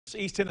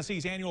East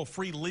Tennessee's annual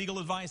free legal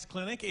advice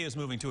clinic is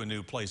moving to a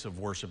new place of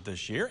worship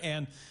this year,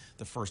 and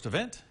the first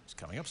event is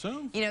coming up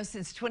soon. You know,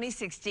 since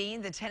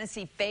 2016, the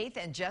Tennessee Faith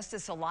and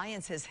Justice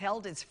Alliance has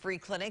held its free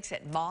clinics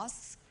at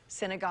mosques,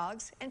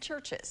 synagogues, and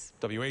churches.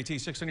 WAT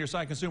 6 on your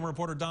side consumer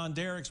reporter Don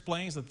Dare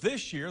explains that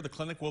this year the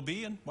clinic will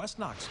be in West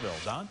Knoxville.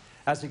 Don?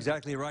 That's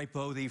exactly right,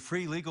 Bo. The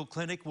free legal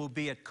clinic will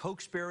be at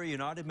Cokesbury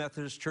United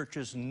Methodist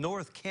Church's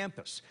North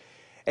Campus.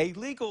 A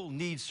legal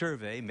needs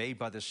survey made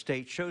by the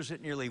state shows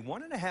that nearly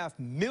 1.5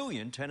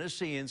 million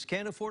Tennesseans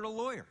can't afford a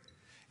lawyer.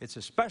 It's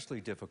especially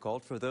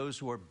difficult for those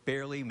who are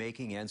barely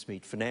making ends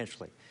meet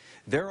financially.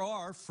 There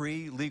are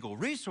free legal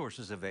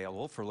resources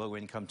available for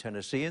low-income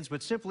Tennesseans,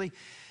 but simply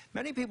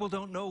many people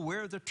don't know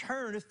where to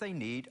turn if they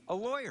need a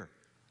lawyer.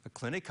 A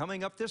clinic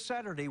coming up this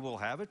Saturday will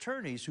have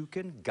attorneys who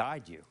can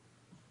guide you.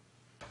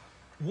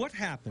 What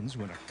happens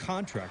when a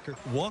contractor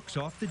walks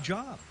off the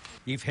job?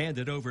 You've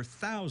handed over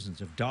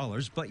thousands of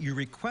dollars, but your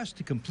request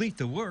to complete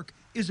the work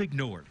is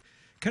ignored.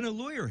 Can a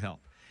lawyer help?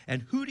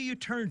 And who do you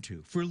turn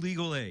to for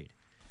legal aid?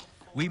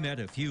 We met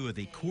a few of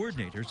the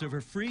coordinators of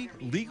a free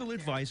legal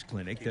advice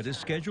clinic that is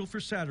scheduled for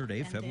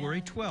Saturday,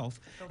 February 12th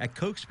at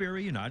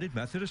Cokesbury United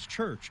Methodist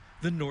Church,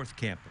 the North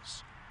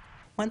Campus.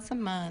 Once a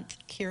month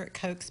here at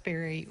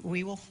Cokesbury,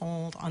 we will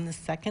hold on the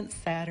second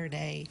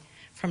Saturday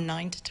from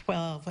 9 to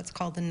 12 what's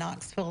called the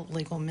Knoxville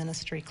Legal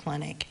Ministry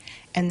Clinic,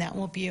 and that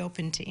will be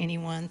open to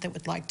anyone that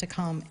would like to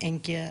come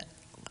and get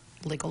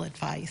legal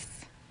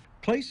advice.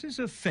 Places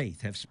of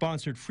Faith have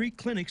sponsored free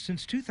clinics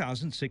since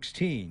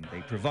 2016.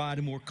 They provide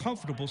a more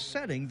comfortable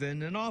setting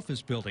than an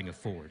office building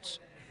affords.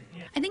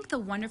 I think the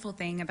wonderful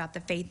thing about the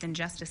Faith and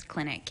Justice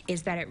Clinic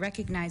is that it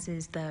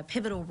recognizes the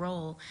pivotal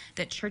role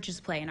that churches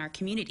play in our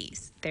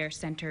communities. They're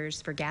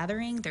centers for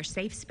gathering, they're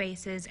safe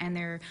spaces, and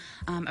they're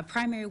a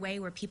primary way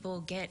where people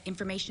get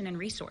information and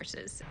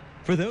resources.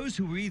 For those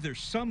who are either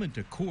summoned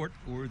to court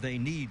or they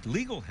need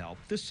legal help,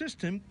 the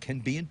system can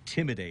be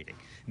intimidating.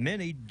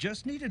 Many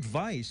just need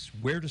advice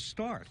where to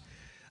start.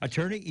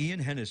 Attorney Ian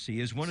Hennessy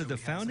is one of the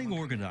founding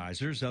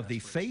organizers of the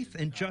Faith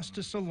and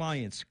Justice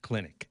Alliance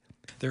Clinic.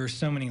 There are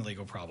so many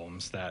legal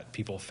problems that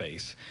people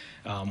face,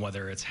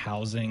 whether it's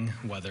housing,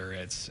 whether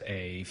it's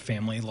a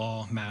family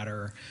law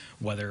matter,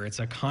 whether it's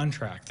a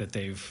contract that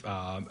they've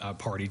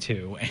party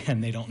to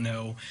and they don't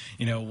know,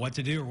 what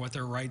to do or what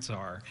their rights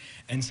are.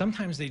 And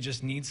sometimes they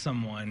just need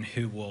someone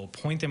who will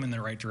point them in the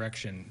right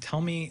direction.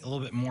 Tell me a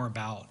little bit more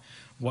about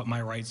what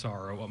my rights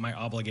are or what my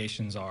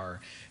obligations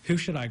are. Who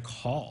should I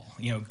call?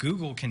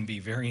 Google can be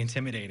very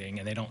intimidating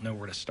and they don't know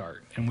where to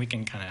start. And we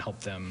can kind of help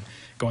them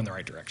go in the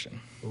right direction.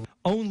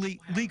 Only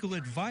legal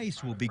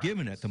advice will be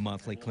given at the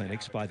monthly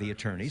clinics by the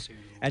attorneys,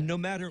 and no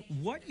matter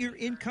what your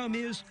income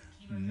is,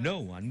 no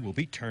one will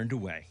be turned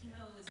away.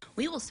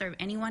 We will serve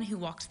anyone who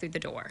walks through the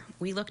door.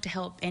 We look to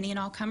help any and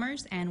all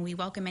comers, and we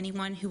welcome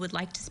anyone who would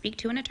like to speak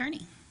to an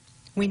attorney.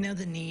 We know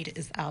the need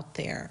is out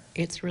there.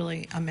 It's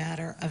really a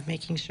matter of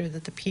making sure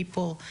that the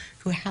people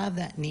who have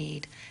that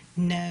need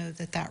know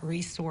that that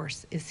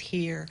resource is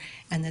here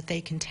and that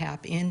they can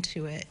tap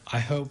into it. I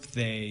hope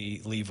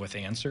they leave with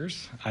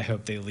answers. I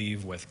hope they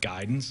leave with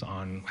guidance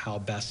on how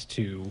best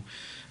to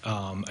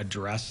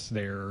address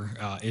their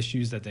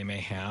issues that they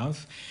may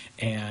have.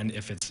 And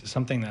if it's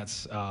something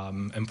that's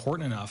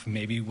important enough,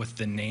 maybe with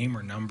the name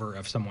or number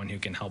of someone who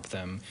can help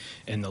them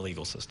in the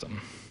legal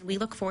system. We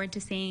look forward to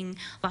seeing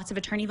lots of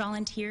attorney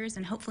volunteers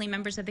and hopefully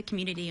members of the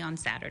community on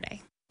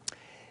Saturday.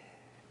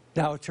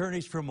 Now,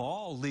 attorneys from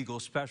all legal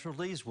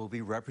specialties will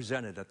be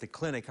represented at the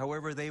clinic.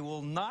 However, they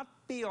will not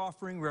be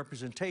offering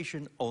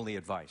representation, only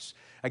advice.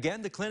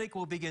 Again, the clinic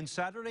will begin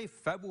Saturday,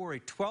 February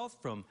 12th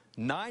from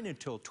 9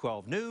 until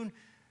 12 noon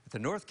at the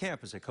North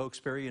Campus at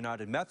Cokesbury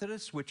United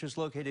Methodist, which is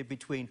located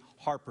between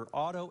Harper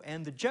Auto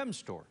and the Gem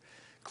Store.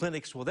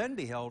 Clinics will then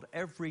be held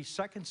every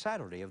second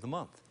Saturday of the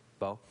month.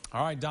 Bo?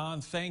 All right,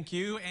 Don, thank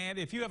you. And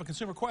if you have a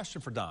consumer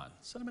question for Don,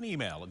 send him an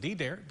email at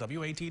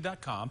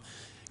ddare@wat.com.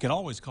 You can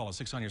always call a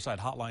 6 on your side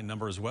hotline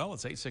number as well.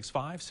 It's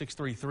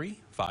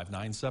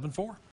 865-633-5974.